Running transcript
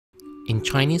In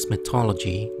Chinese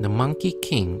mythology, the Monkey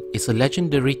King is a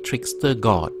legendary trickster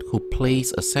god who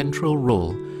plays a central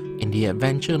role in the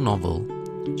adventure novel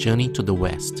Journey to the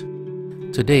West.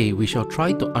 Today, we shall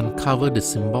try to uncover the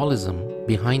symbolism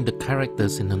behind the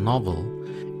characters in the novel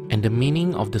and the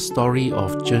meaning of the story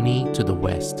of Journey to the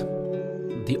West.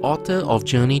 The author of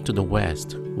Journey to the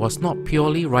West was not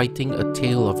purely writing a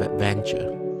tale of adventure.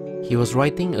 He was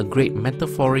writing a great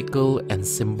metaphorical and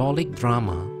symbolic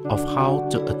drama of how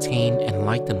to attain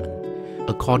enlightenment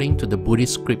according to the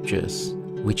Buddhist scriptures,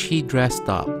 which he dressed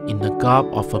up in the garb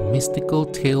of a mystical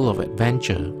tale of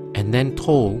adventure and then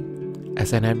told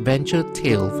as an adventure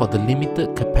tale for the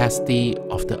limited capacity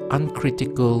of the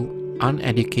uncritical,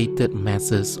 uneducated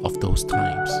masses of those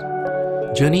times.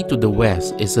 Journey to the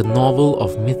West is a novel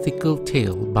of mythical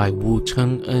tale by Wu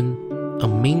Cheng-en, a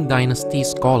Ming Dynasty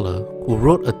scholar who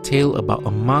wrote a tale about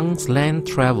a monk's land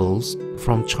travels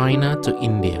from China to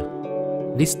India.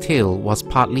 This tale was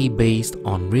partly based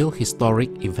on real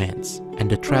historic events, and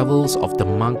the travels of the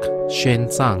monk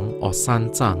Xuanzang or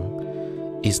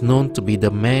Sanzang is known to be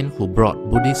the man who brought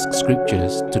Buddhist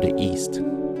scriptures to the East.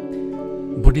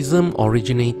 Buddhism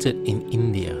originated in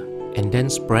India and then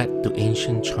spread to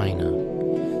ancient China.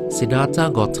 Siddhartha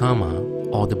Gautama,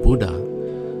 or the Buddha,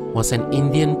 was an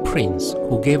Indian prince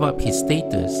who gave up his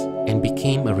status and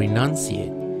became a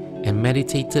renunciate and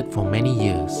meditated for many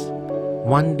years.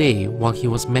 One day, while he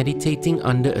was meditating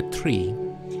under a tree,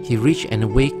 he reached an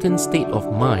awakened state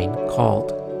of mind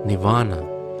called Nirvana,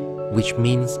 which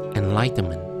means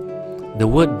enlightenment. The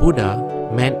word Buddha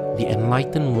meant the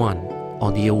enlightened one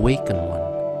or the awakened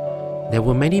one. There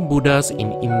were many Buddhas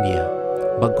in India,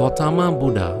 but Gautama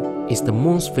Buddha is the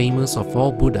most famous of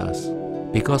all Buddhas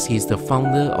because he is the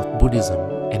founder of Buddhism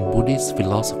and Buddhist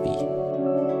philosophy.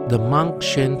 The monk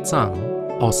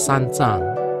Xuanzang or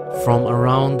Sanzang from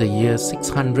around the year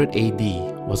 600 AD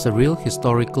was a real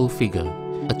historical figure,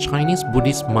 a Chinese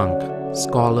Buddhist monk,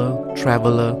 scholar,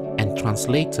 traveler, and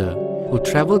translator who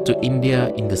traveled to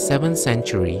India in the 7th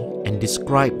century and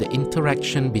described the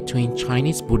interaction between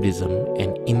Chinese Buddhism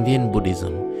and Indian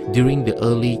Buddhism during the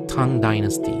early Tang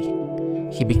Dynasty.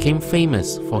 He became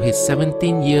famous for his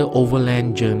 17-year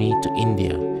overland journey to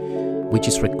India, which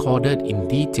is recorded in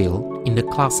detail in the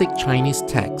classic Chinese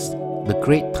text, the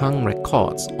Great Tang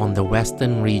Records on the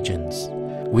Western regions,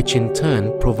 which in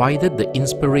turn provided the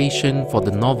inspiration for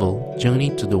the novel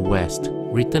Journey to the West,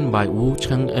 written by Wu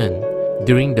Cheng-en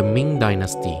during the Ming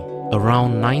Dynasty,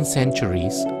 around 9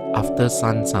 centuries after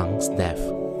Sanzang's death.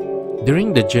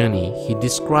 During the journey, he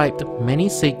described many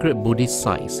sacred Buddhist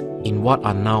sites in what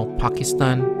are now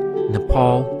Pakistan,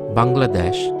 Nepal,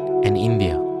 Bangladesh, and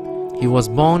India. He was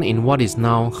born in what is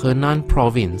now Henan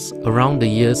province around the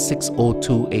year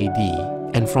 602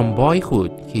 AD, and from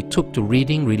boyhood he took to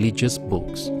reading religious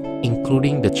books,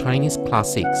 including the Chinese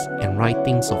classics and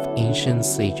writings of ancient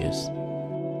sages.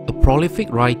 A prolific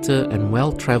writer and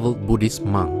well-traveled Buddhist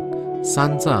monk,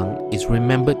 Sanzang is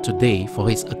remembered today for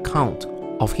his account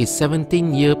of his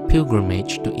 17-year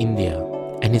pilgrimage to India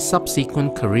and his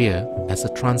subsequent career as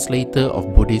a translator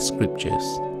of Buddhist scriptures.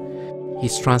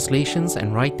 His translations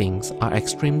and writings are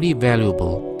extremely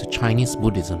valuable to Chinese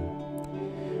Buddhism.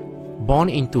 Born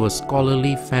into a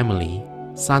scholarly family,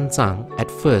 Sanzang at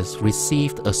first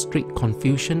received a strict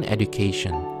Confucian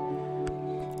education.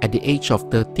 At the age of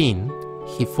 13,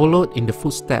 he followed in the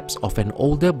footsteps of an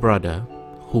older brother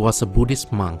who was a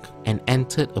Buddhist monk and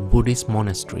entered a Buddhist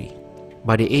monastery.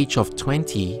 By the age of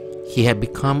 20, he had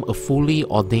become a fully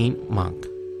ordained monk.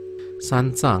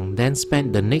 Sanzang then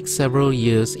spent the next several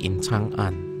years in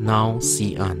Chang'an, now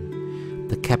Xi'an,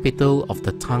 the capital of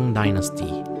the Tang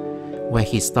Dynasty, where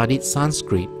he studied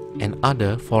Sanskrit and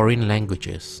other foreign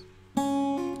languages.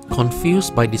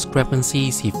 Confused by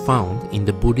discrepancies he found in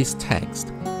the Buddhist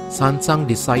text, Sanzang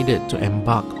decided to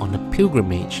embark on a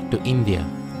pilgrimage to India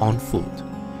on foot.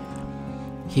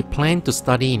 He planned to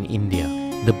study in India,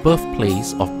 the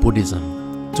birthplace of Buddhism,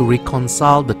 to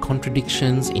reconcile the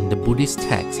contradictions in the Buddhist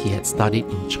texts he had studied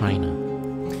in China.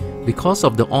 Because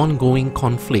of the ongoing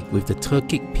conflict with the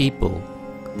Turkic people,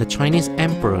 the Chinese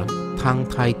Emperor Tang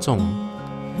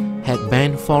Taizong had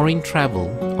banned foreign travel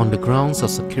on the grounds of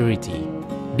security.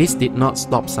 This did not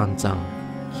stop Sanzang.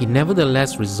 He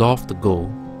nevertheless resolved to go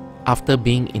after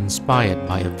being inspired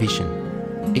by a vision.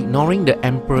 Ignoring the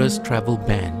emperor's travel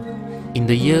ban, in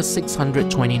the year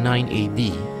 629 AD,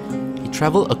 he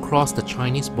traveled across the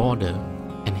Chinese border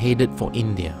and headed for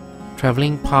India,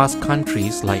 traveling past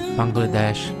countries like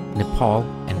Bangladesh, Nepal,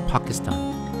 and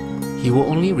Pakistan. He will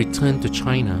only return to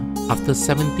China after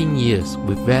 17 years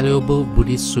with valuable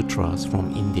Buddhist sutras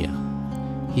from India.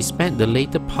 He spent the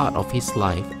later part of his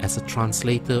life as a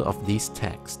translator of these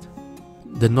texts.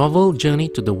 The novel Journey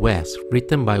to the West,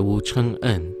 written by Wu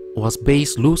Cheng-en, was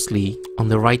based loosely on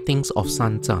the writings of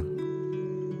Sanzang.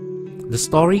 The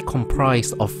story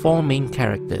comprised of 4 main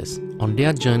characters on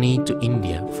their journey to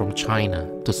India from China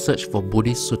to search for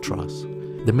Buddhist sutras.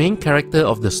 The main character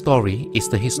of the story is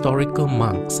the historical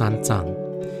monk Sanzang,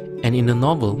 and in the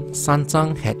novel,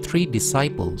 Sanzang had 3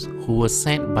 disciples who were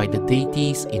sent by the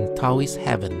deities in Taoist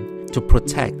heaven to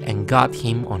protect and guard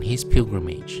him on his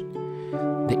pilgrimage.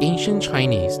 The ancient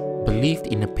Chinese believed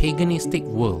in a paganistic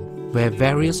world where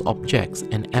various objects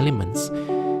and elements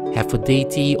have a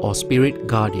deity or spirit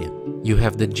guardian. You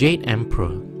have the Jade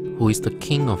Emperor, who is the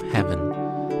king of heaven,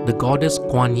 the goddess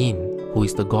Kuan Yin, who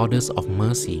is the goddess of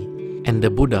mercy, and the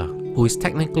Buddha, who is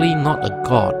technically not a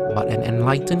god but an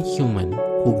enlightened human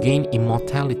who gained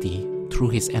immortality through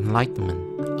his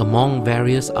enlightenment, among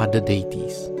various other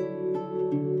deities.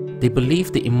 They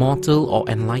believe the immortal or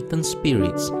enlightened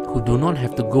spirits who do not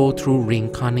have to go through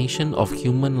reincarnation of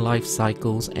human life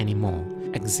cycles anymore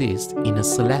exist in a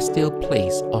celestial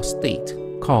place or state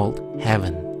called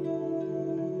heaven.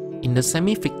 In the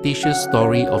semi-fictitious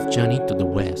story of Journey to the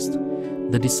West,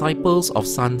 the disciples of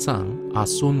Sanzang are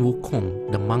Sun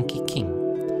Wukong, the Monkey King,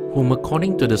 whom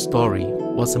according to the story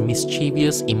was a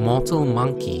mischievous immortal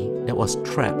monkey that was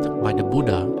trapped by the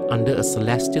Buddha under a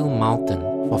celestial mountain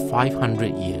for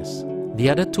 500 years. The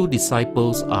other 2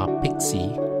 disciples are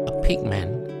Pixie, a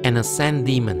pigman, and a sand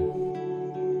demon.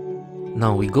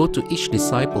 Now we go to each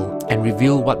disciple and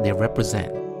reveal what they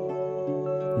represent.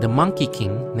 The Monkey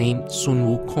King, named Sun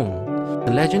Wukong,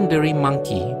 a legendary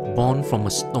monkey born from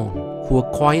a stone who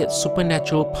acquired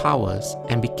supernatural powers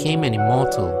and became an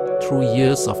immortal through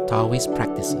years of Taoist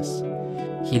practices.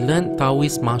 He learned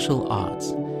Taoist martial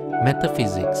arts,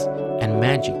 metaphysics, and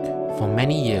magic for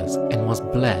many years and was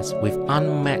blessed with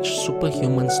unmatched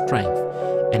superhuman strength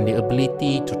and the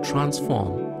ability to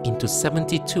transform into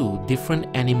 72 different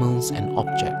animals and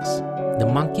objects. The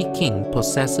Monkey King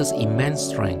possesses immense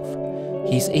strength.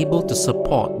 He is able to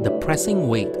support the pressing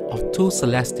weight of 2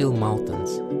 celestial mountains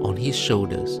on his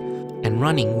shoulders and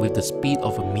running with the speed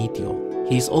of a meteor.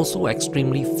 He is also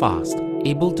extremely fast,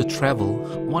 able to travel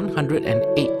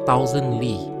 108,000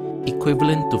 li,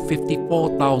 equivalent to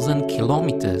 54,000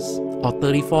 kilometers or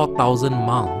 34,000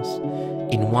 miles,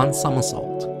 in one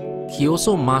somersault. He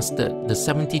also mastered the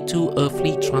 72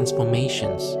 earthly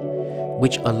transformations,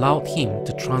 which allowed him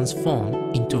to transform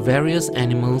into various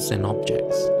animals and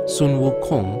objects. Sun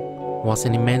Wukong was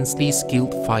an immensely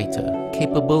skilled fighter,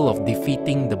 capable of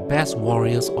defeating the best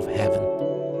warriors of heaven.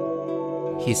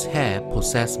 His hair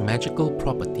possessed magical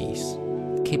properties,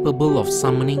 capable of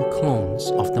summoning clones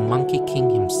of the Monkey King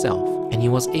himself, and he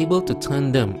was able to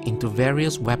turn them into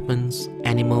various weapons,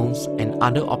 animals, and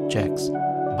other objects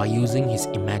by using his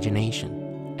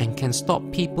imagination, and can stop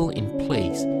people in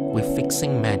place with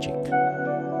fixing magic.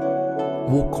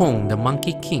 Wukong, the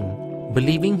Monkey King,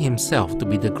 believing himself to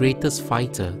be the greatest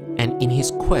fighter, and in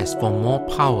his quest for more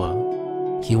power,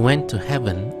 he went to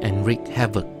heaven and wreaked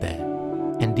havoc there,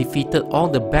 and defeated all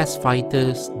the best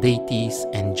fighters, deities,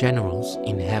 and generals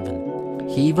in heaven.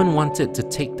 He even wanted to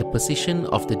take the position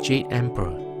of the Jade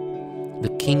Emperor, the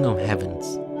King of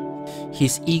Heavens.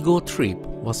 His ego trip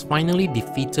was finally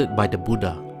defeated by the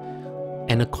Buddha,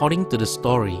 and according to the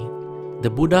story, the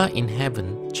Buddha in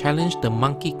heaven challenged the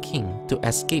Monkey King to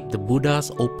escape the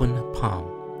Buddha's open palm.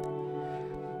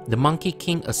 The Monkey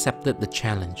King accepted the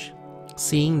challenge,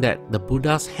 seeing that the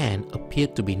Buddha's hand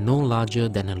appeared to be no larger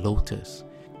than a lotus,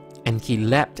 and he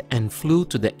leapt and flew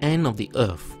to the end of the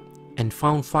earth and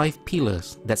found 5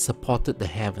 pillars that supported the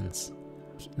heavens.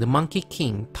 The Monkey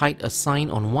King tied a sign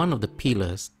on one of the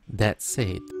pillars that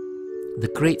said, "The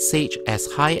great sage as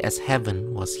high as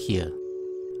heaven was here,"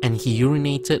 and he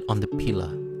urinated on the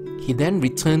pillar. He then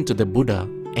returned to the Buddha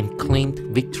and claimed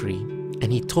victory,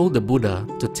 and he told the Buddha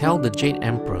to tell the Jade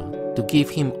Emperor to give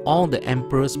him all the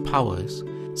Emperor's powers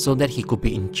so that he could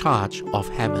be in charge of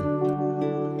heaven.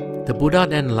 The Buddha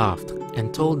then laughed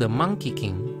and told the Monkey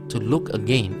King to look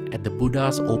again at the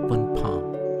Buddha's open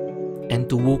palm. And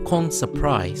to Wukong's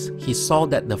surprise, he saw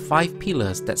that the 5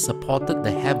 pillars that supported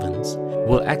the heavens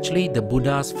were actually the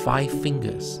Buddha's 5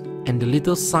 fingers, and the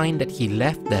little sign that he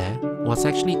left there was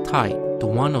actually tied to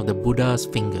one of the Buddha's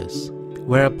fingers,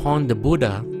 whereupon the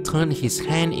Buddha turned his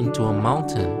hand into a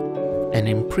mountain and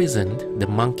imprisoned the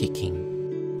Monkey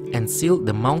King, and sealed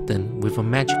the mountain with a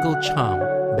magical charm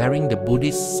bearing the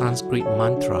Buddhist Sanskrit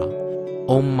mantra,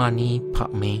 Om Mani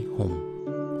Padme Hum.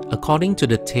 According to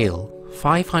the tale,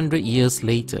 500 years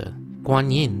later,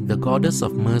 Kuan Yin, the goddess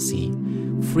of mercy,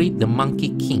 freed the Monkey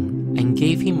King and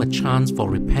gave him a chance for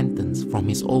repentance from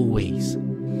his old ways.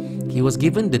 He was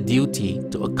given the duty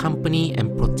to accompany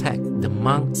and protect the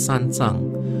monk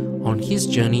Sanzang on his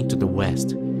journey to the West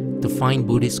to find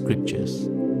Buddhist scriptures.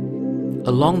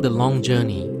 Along the long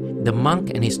journey, the monk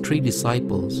and his 3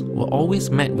 disciples were always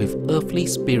met with earthly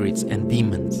spirits and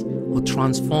demons who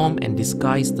transform and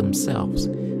disguise themselves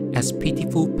as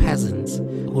pitiful peasants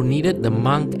who needed the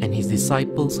monk and his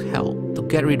disciples' help to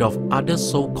get rid of other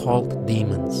so-called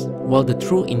demons, while the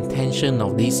true intention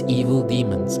of these evil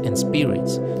demons and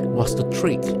spirits was to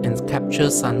trick and capture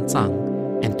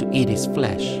Sanzang and to eat his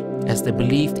flesh, as they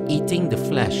believed eating the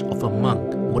flesh of a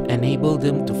monk would enable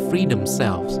them to free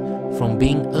themselves from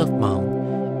being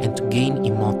earthbound and to gain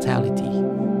immortality.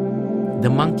 The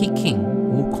Monkey King,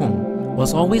 Wukong,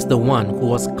 was always the one who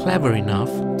was clever enough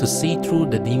to see through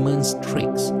the demon's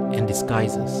tricks and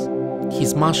disguises.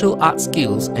 His martial arts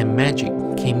skills and magic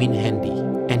came in handy,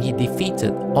 and he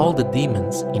defeated all the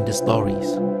demons in the stories.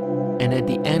 And at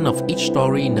the end of each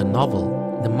story in the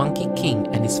novel, the Monkey King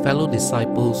and his fellow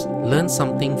disciples learned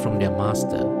something from their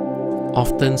master,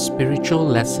 often spiritual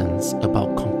lessons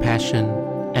about compassion,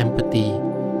 empathy,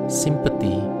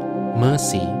 sympathy,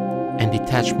 mercy, and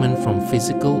detachment from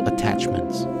physical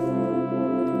attachments.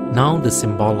 Now the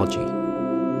symbology.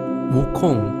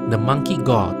 Wukong, the monkey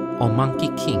god or monkey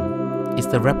king, is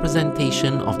the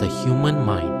representation of the human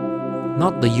mind,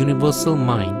 not the universal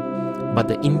mind, but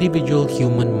the individual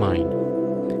human mind.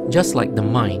 Just like the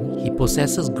mind, he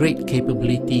possesses great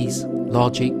capabilities,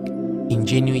 logic,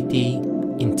 ingenuity,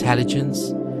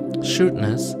 intelligence,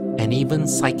 shrewdness, and even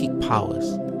psychic powers.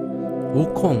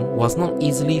 Wukong was not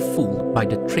easily fooled by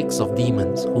the tricks of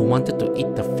demons who wanted to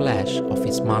eat the flesh of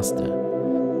his master.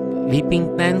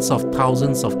 Leaping tens of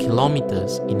thousands of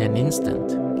kilometers in an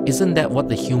instant, isn't that what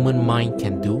the human mind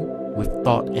can do with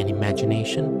thought and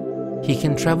imagination? He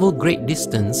can travel great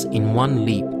distance in one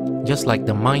leap, just like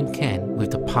the mind can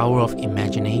with the power of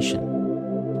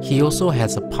imagination. He also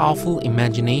has a powerful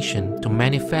imagination to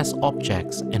manifest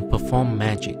objects and perform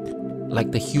magic.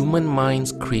 Like the human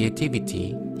mind's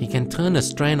creativity, he can turn a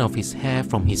strand of his hair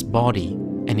from his body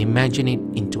and imagine it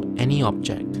into any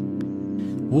object.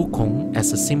 Wukong,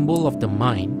 as a symbol of the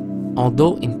mind,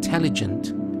 although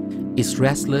intelligent, is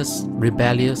restless,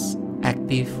 rebellious,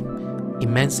 active,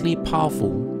 immensely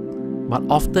powerful, but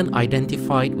often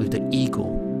identified with the ego,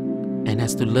 and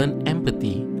has to learn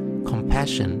empathy,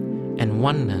 compassion, and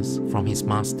oneness from his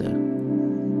master.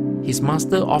 His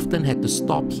master often had to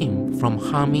stop him from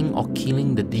harming or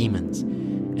killing the demons,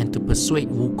 and to persuade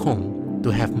Wukong to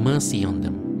have mercy on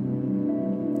them.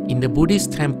 In the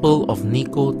Buddhist temple of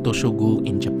Nikko Toshogu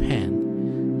in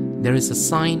Japan, there is a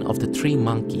sign of the 3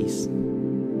 monkeys.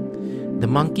 The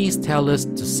monkeys tell us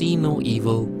to see no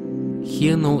evil,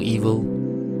 hear no evil,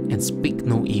 and speak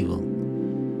no evil.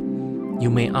 You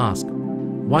may ask,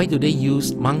 why do they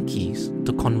use monkeys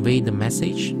to convey the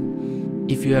message?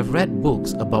 If you have read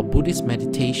books about Buddhist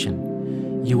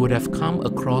meditation, you would have come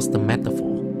across the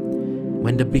metaphor.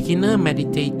 When the beginner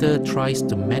meditator tries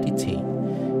to meditate,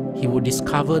 he would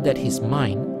discover that his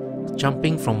mind is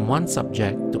jumping from one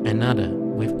subject to another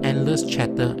with endless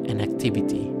chatter and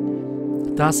activity.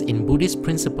 Thus, in Buddhist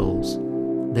principles,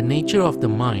 the nature of the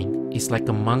mind is like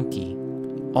a monkey,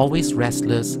 always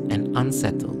restless and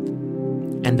unsettled.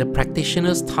 And the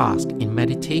practitioner's task in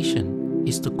meditation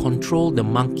is to control the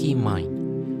monkey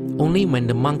mind. Only when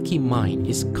the monkey mind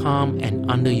is calm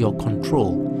and under your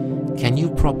control can you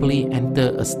properly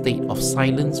enter a state of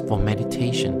silence for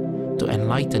meditation to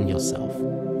enlighten yourself.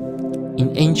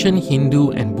 In ancient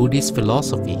Hindu and Buddhist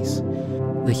philosophies,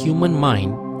 the human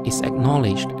mind is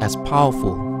acknowledged as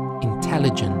powerful,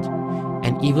 intelligent,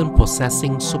 and even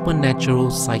possessing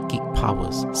supernatural psychic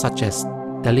powers such as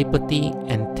telepathy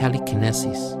and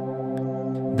telekinesis.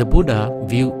 The Buddha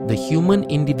viewed the human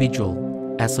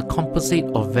individual as a composite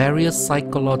of various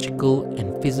psychological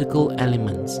and physical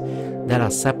elements that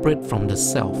are separate from the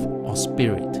self or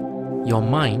spirit. Your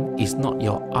mind is not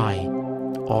your I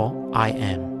or I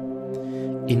am.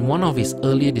 In one of his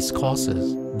earlier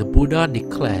discourses, the Buddha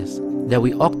declares that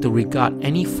we ought to regard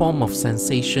any form of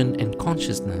sensation and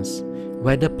consciousness,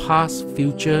 whether past,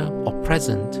 future, or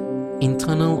present,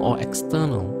 internal or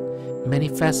external,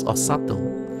 manifest or subtle,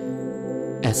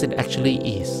 as it actually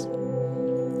is.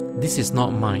 This is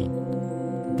not mine.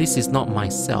 This is not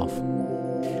myself.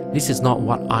 This is not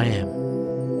what I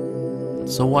am.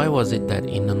 So why was it that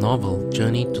in the novel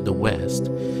Journey to the West,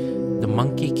 the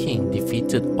Monkey King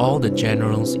defeated all the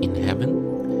generals in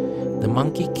heaven? The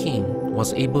Monkey King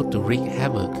was able to wreak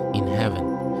havoc in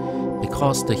heaven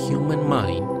because the human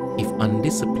mind, if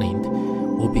undisciplined,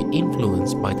 will be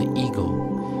influenced by the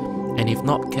ego, and if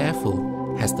not careful,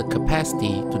 has the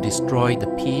capacity to destroy the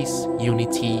peace,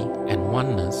 unity, and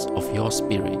oneness of your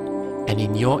spirit and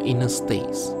in your inner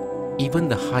states, even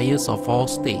the highest of all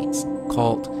states,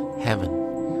 called heaven,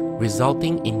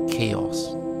 resulting in chaos.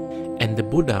 And the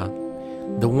Buddha,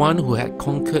 the one who had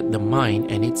conquered the mind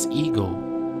and its ego,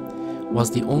 was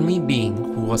the only being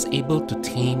who was able to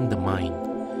tame the mind.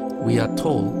 We are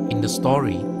told in the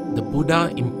story, the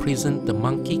Buddha imprisoned the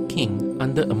Monkey King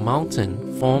under a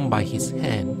mountain formed by his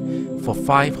hand for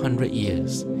 500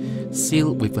 years,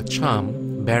 sealed with a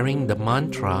charm bearing the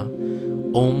mantra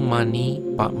Om Mani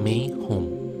Padme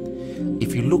Hum.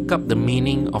 If you look up the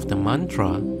meaning of the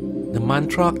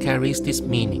mantra carries this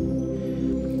meaning.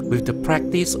 With the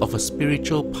practice of a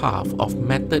spiritual path of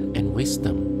method and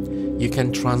wisdom, you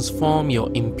can transform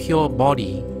your impure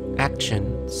body,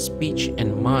 action, speech,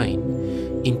 and mind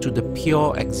into the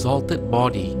pure exalted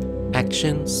body,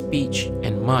 action, speech,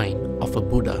 and mind of a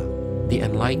Buddha, the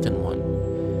enlightened one.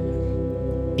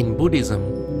 In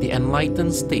Buddhism, the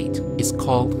enlightened state is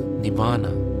called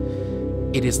Nirvana.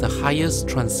 It is the highest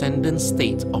transcendent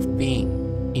state of being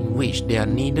in which there are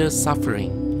neither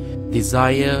suffering,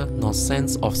 desire, nor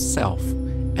sense of self,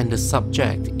 and the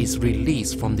subject is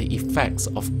released from the effects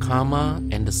of karma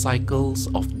and the cycles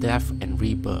of death and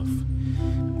rebirth.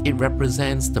 It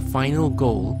represents the final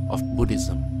goal of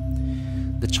Buddhism.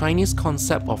 The Chinese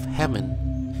concept of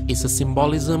heaven is a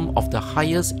symbolism of the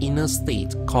highest inner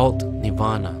state called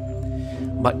Nirvana.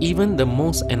 But even the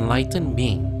most enlightened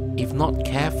being, if not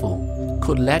careful,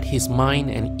 could let his mind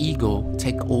and ego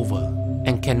take over,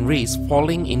 and can risk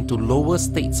falling into lower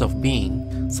states of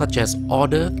being, such as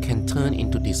order can turn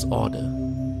into disorder,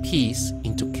 peace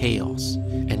into chaos,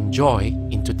 and joy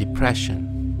into depression.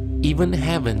 Even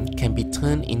heaven can be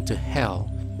turned into hell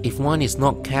if one is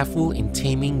not careful in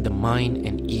taming the mind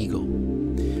and ego.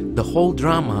 The whole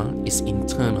drama is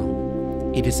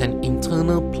internal. It is an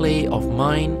internal play of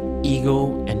mind,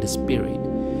 ego, and the spirit,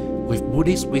 with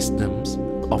Buddhist wisdoms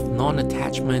of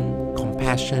non-attachment,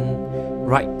 compassion,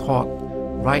 right thought,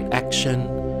 right action,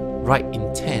 right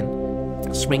intent,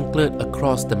 sprinkled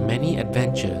across the many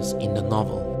adventures in the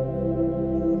novel.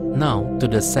 Now to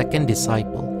the second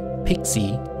disciple.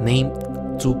 Pixie, named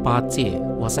Zhupajie,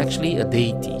 was actually a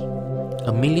deity,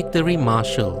 a military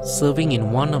marshal serving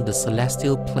in one of the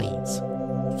celestial planes.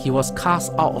 He was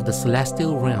cast out of the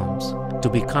celestial realms to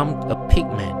become a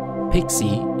pigman.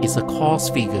 Pixie is a coarse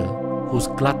figure whose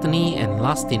gluttony and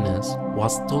lustiness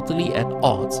was totally at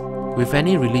odds with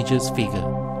any religious figure.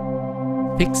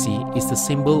 Pixie is the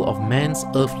symbol of man's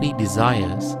earthly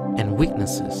desires and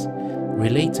weaknesses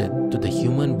related to the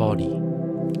human body.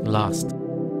 Lust,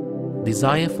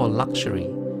 desire for luxury,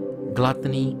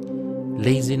 gluttony,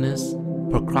 laziness,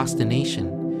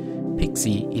 procrastination.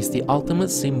 Pixie is the ultimate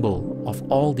symbol of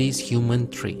all these human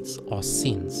traits or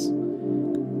sins.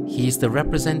 He is the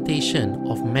representation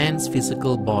of man's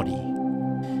physical body,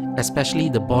 especially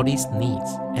the body's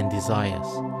needs and desires.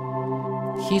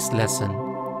 His lesson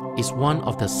is one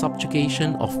of the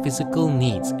subjugation of physical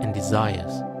needs and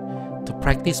desires, to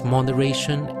practice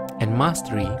moderation and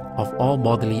mastery of all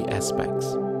bodily aspects.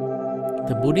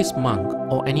 The Buddhist monk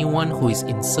or anyone who is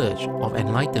in search of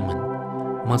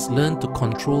enlightenment must learn to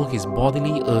control his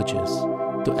bodily urges,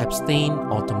 to abstain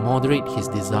or to moderate his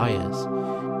desires,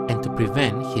 and to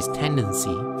prevent his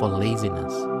tendency for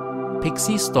laziness.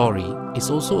 Pixie's story is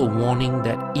also a warning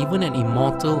that even an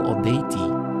immortal or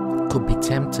deity could be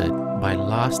tempted by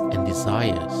lust and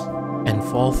desires and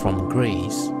fall from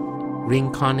grace,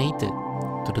 reincarnated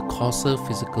to the coarser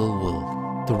physical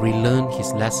world to relearn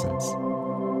his lessons.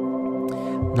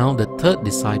 Now the third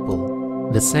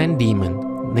disciple, the sand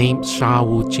demon named Sha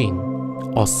Wu Jing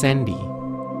or Sandy.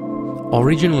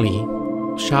 Originally,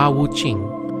 Sha Wu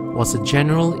Jing was a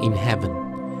general in heaven.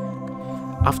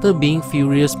 After being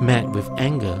furious mad with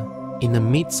anger, in the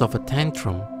midst of a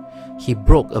tantrum, he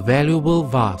broke a valuable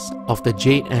vase of the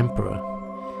Jade Emperor.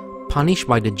 Punished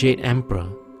by the Jade Emperor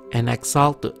and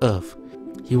exiled to earth,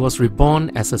 he was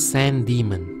reborn as a sand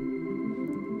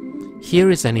demon. Here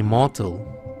is an immortal,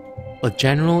 a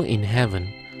general in heaven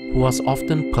who was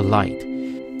often polite,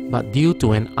 but due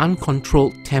to an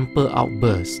uncontrolled temper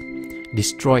outburst,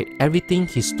 destroyed everything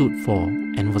he stood for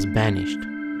and was banished.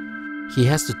 He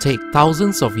has to take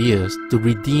thousands of years to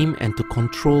redeem and to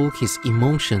control his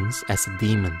emotions as a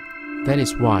demon. That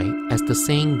is why, as the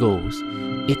saying goes,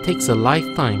 it takes a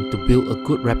lifetime to build a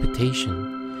good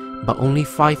reputation, but only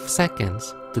 5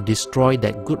 seconds to destroy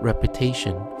that good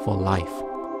reputation for life.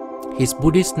 His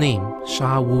Buddhist name,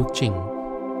 Sha Wu Jing,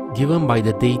 given by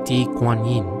the deity Guan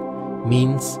Yin,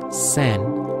 means sand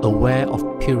aware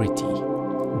of purity.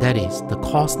 That is, the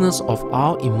coarseness of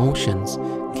our emotions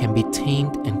can be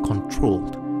tamed and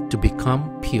controlled to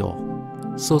become pure.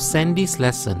 So Sandy's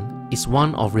lesson is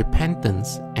one of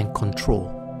repentance and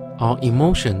control. Our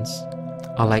emotions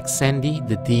are like Sandy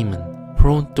the demon,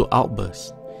 prone to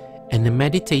outbursts, and the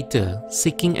meditator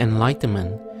seeking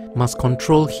enlightenment must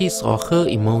control his or her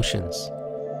emotions.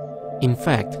 In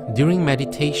fact, during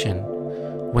meditation,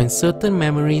 when certain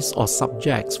memories or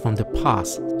subjects from the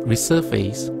past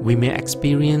resurface, we may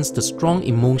experience the strong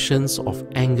emotions of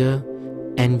anger,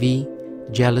 envy,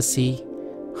 jealousy,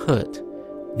 hurt,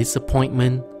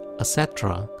 disappointment,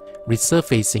 etc.,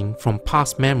 resurfacing from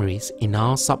past memories in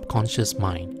our subconscious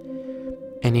mind.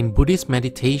 And in Buddhist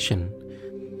meditation,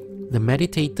 the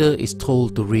meditator is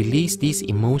told to release these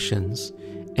emotions,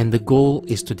 and the goal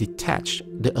is to detach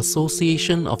the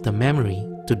association of the memory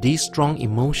to these strong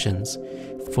emotions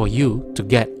for you to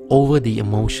get over the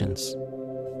emotions.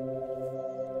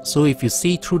 So if you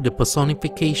see through the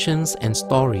personifications and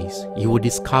stories, you will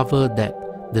discover that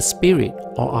the spirit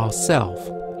or our self,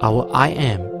 our I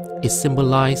am, is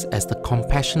symbolized as the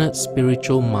compassionate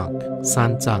spiritual monk,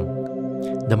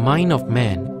 Sanzang. The mind of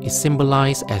man is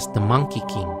symbolized as the monkey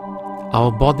king.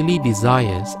 Our bodily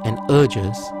desires and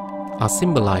urges are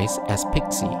symbolized as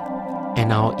pixie,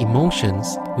 and our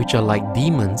emotions, which are like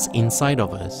demons inside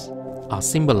of us, are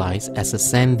symbolized as a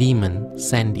sand demon,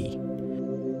 Sandy.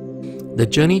 The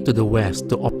journey to the West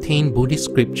to obtain Buddhist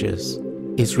scriptures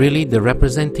is really the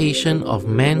representation of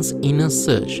man's inner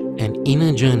search and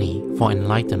inner journey for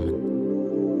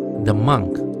enlightenment. The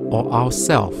monk, or our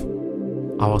self,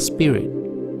 our spirit,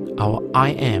 our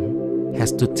I am,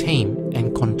 has to tame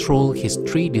and control his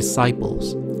three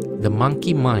disciples, the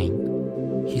monkey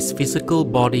mind, his physical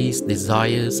body's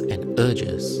desires and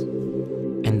urges,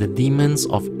 and the demons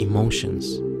of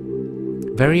emotions.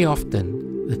 Very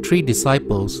often, the three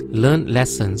disciples learned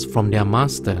lessons from their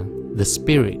master, the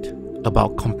spirit,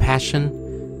 about compassion,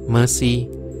 mercy,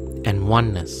 and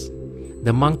oneness.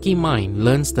 The monkey mind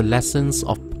learns the lessons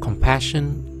of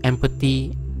compassion,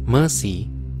 empathy, mercy,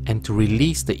 and to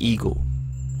release the ego.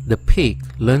 The pig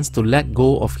learns to let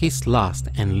go of his lust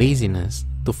and laziness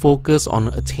to focus on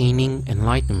attaining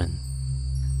enlightenment.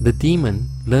 The demon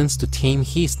learns to tame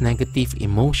his negative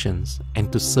emotions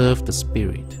and to serve the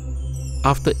spirit.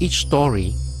 After each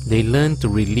story, they learn to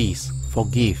release,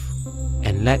 forgive,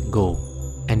 and let go,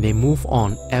 and they move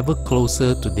on ever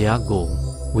closer to their goal,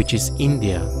 which is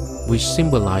India, which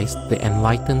symbolized the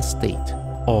enlightened state,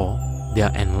 or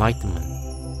their enlightenment.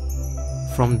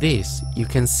 From this, you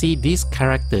can see these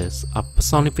characters are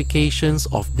personifications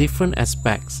of different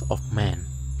aspects of man.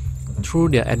 Through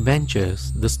their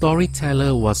adventures, the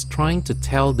storyteller was trying to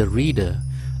tell the reader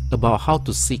about how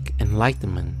to seek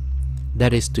enlightenment,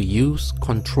 that is to use,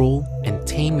 control, and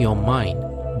tame your mind,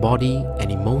 body,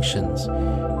 and emotions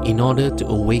in order to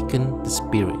awaken the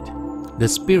spirit. The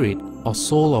spirit or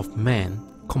soul of man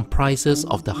comprises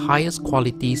of the highest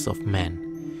qualities of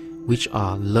man, which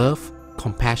are love,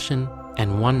 compassion,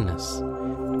 and oneness.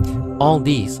 All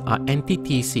these are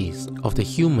antitheses of the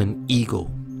human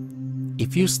ego.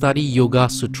 If you study Yoga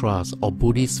Sutras or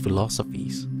Buddhist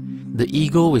philosophies, the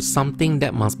ego is something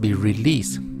that must be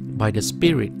released by the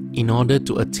spirit in order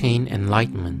to attain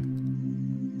enlightenment.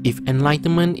 If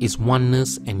enlightenment is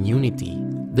oneness and unity,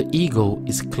 the ego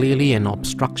is clearly an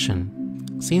obstruction,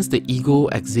 since the ego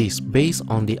exists based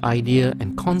on the idea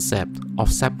and concept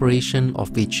of separation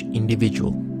of each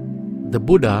individual. The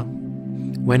Buddha,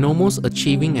 when almost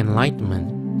achieving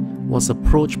enlightenment, was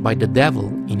approached by the devil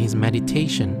in his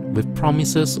meditation with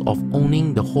promises of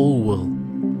owning the whole world.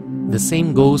 The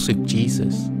same goes with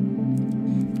Jesus.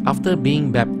 After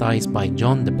being baptized by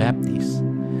John the Baptist,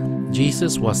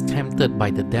 Jesus was tempted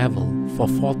by the devil for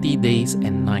 40 days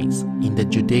and nights in the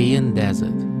Judean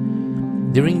desert.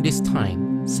 During this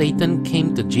time, Satan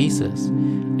came to Jesus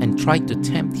and tried to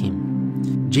tempt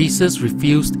him. Jesus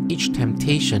refused each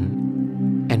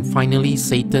temptation, and finally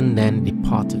Satan then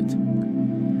departed.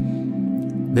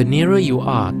 The nearer you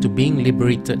are to being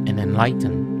liberated and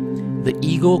enlightened, the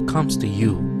ego comes to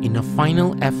you in a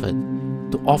final effort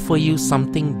to offer you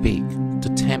something big to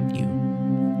tempt you,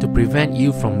 to prevent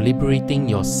you from liberating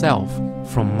yourself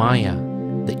from Maya,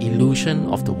 the illusion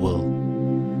of the world.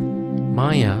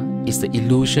 Maya is the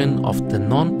illusion of the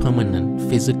non-permanent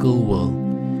physical world,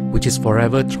 which is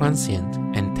forever transient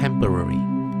and temporary.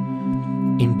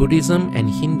 In Buddhism and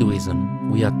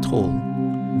Hinduism, we are told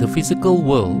the physical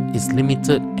world is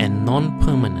limited and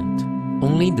non-permanent.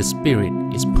 Only the spirit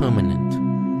is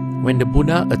permanent. When the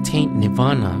Buddha attained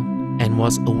nirvana and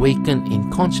was awakened in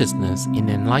consciousness in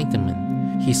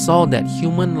enlightenment, he saw that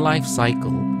human life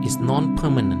cycle is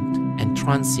non-permanent and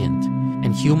transient,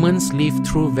 and humans live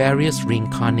through various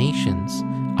reincarnations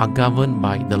are governed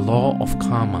by the law of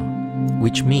karma,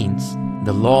 which means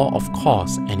the law of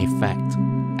cause and effect,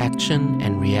 action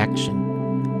and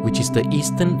reaction. which is the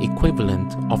Eastern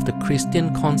equivalent of the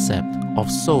Christian concept of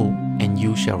sow and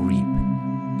you shall reap.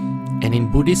 And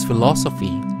in Buddhist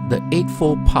philosophy, the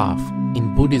Eightfold Path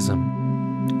in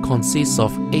Buddhism consists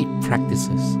of 8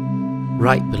 practices: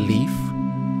 right belief,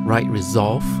 right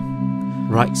resolve,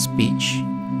 right speech,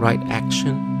 right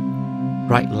action,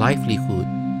 right livelihood,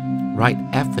 right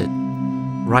effort,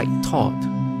 right thought,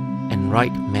 and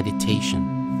right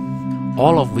meditation,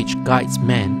 all of which guides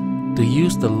man to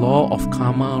use the law of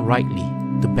karma rightly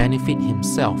to benefit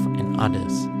himself and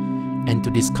others, and to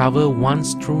discover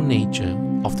one's true nature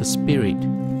of the spirit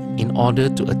in order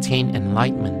to attain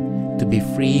enlightenment, to be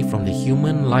free from the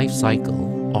human life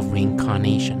cycle of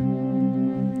reincarnation.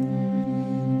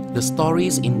 The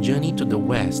stories in Journey to the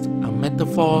West are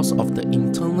metaphors of the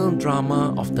internal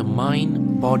drama of the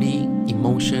mind, body,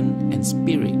 emotion, and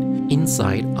spirit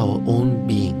inside our own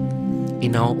being,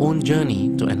 in our own journey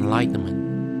to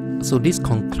enlightenment. So this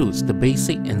concludes the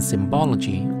basic and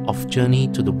symbology of Journey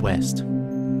to the West.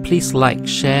 Please like,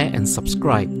 share, and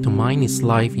subscribe to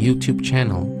MINDisLIFE YouTube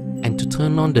channel, and to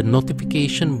turn on the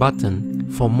notification button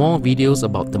for more videos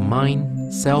about the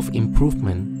mind,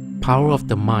 self-improvement, power of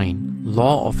the mind,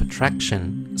 law of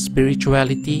attraction,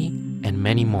 spirituality, and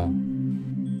many more.